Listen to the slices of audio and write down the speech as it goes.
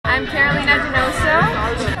I'm Carolina Genoso.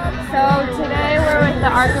 So today we're with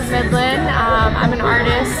the Arc of Midland. I'm an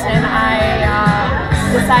artist and I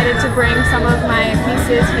decided to bring some of my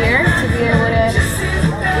pieces here to be able to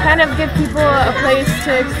kind of give people a place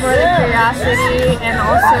to explore their curiosity and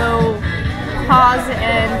also pause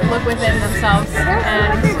and look within themselves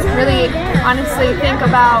and really honestly think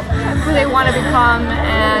about who they want to become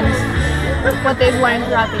and what they've learned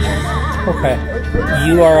throughout the years. Okay.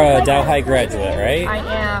 You are a Dow High graduate, right? I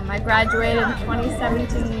am. I graduated in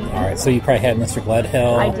 2017. All right, so you probably had Mr.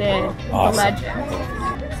 Gledhill. I did. Awesome. The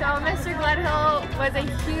legend. So Mr. Gledhill was a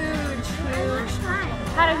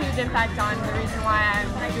had a huge impact on the reason why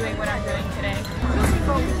I'm doing what I'm doing today.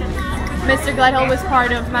 Mr. Gledhill was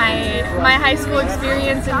part of my high school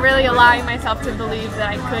experience and really allowing myself to believe that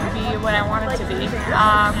I could be what I wanted to be.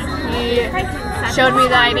 He showed me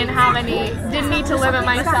that I didn't need to limit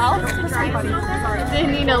myself.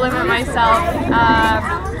 Didn't need to limit myself.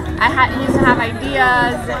 I used to have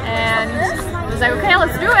ideas and was like, okay,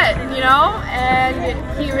 let's do it, you know? And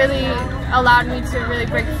he really allowed me to really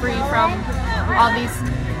break free from all these,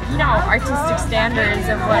 you know, artistic standards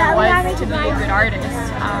of what it was to be a good artist.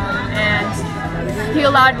 And he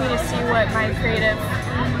allowed me to see what my creative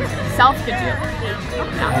self could do.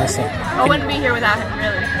 Awesome. I wouldn't be here without him,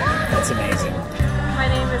 really. That's amazing. My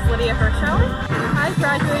name is Lydia Herschel. I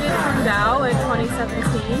graduated from Dow in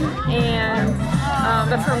 2017, and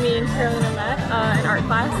that's where me and Carolina met in art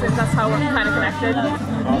class, and that's how we're kind of connected.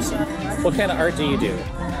 Awesome. What kind of art do you do?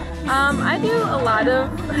 I do a lot of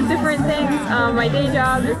different things. My day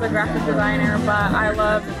job is a graphic designer, but I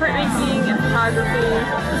love printmaking and photography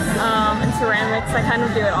and ceramics. I kind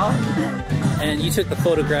of do it all. And you took the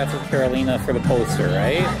photograph of Carolina for the poster,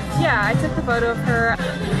 right? Yeah, I took the photo of her.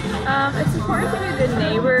 It's important to be a good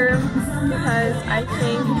neighbor because I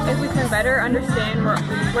think if we can better understand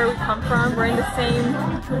where we come from, we're in the same,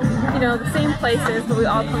 you know, the same places, but we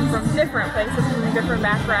all come from different places, from different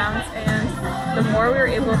backgrounds, and the more we're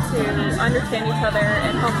able to understand each other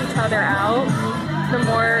and help each other out, the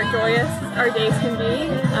more joyous our days can be,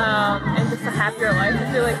 and just a happier life,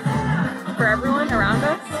 I feel like, for everyone around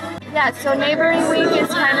us. Yeah, so Neighboring Week is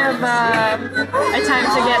kind of a time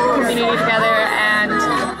to get the community together and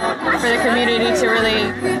for the community to really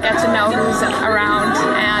get to know who's around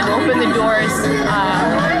and open the doors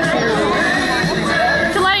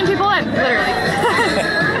to letting people in, literally.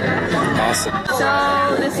 Awesome.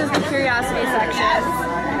 So this is the curiosity section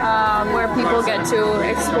where people get to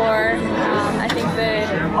explore. I think the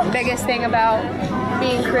biggest thing about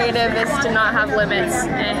being creative is to not have limits,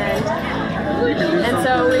 and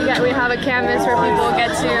so we have a canvas where people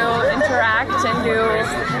get to interact and do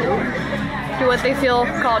what they feel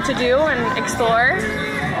called to do and explore.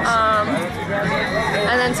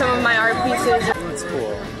 And then some of my art pieces. That's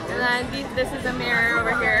cool. And then this is a mirror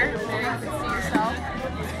over here. There you can see yourself.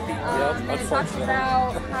 It talks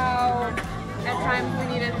about how at times we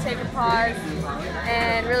need to take a pause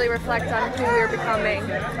and really reflect on who we're becoming.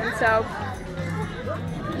 And so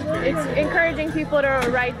it's encouraging people to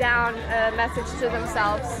write down a message to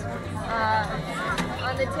themselves.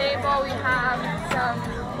 On the table we have some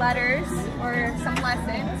letters or some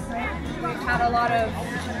lessons. We've had a lot of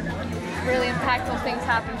really impactful things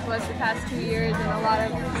happen to us the past 2 years, and a lot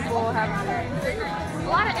of people have a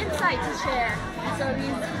lot of insight to share. So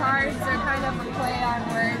these cards are kind of a play on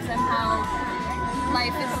words and how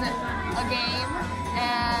life is a game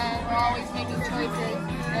and we're always making choices.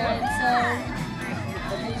 And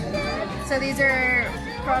so these are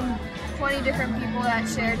from 20 different people that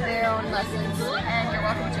shared their own lessons, and you're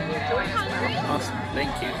welcome to join us. Awesome.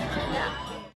 Thank you. Yeah.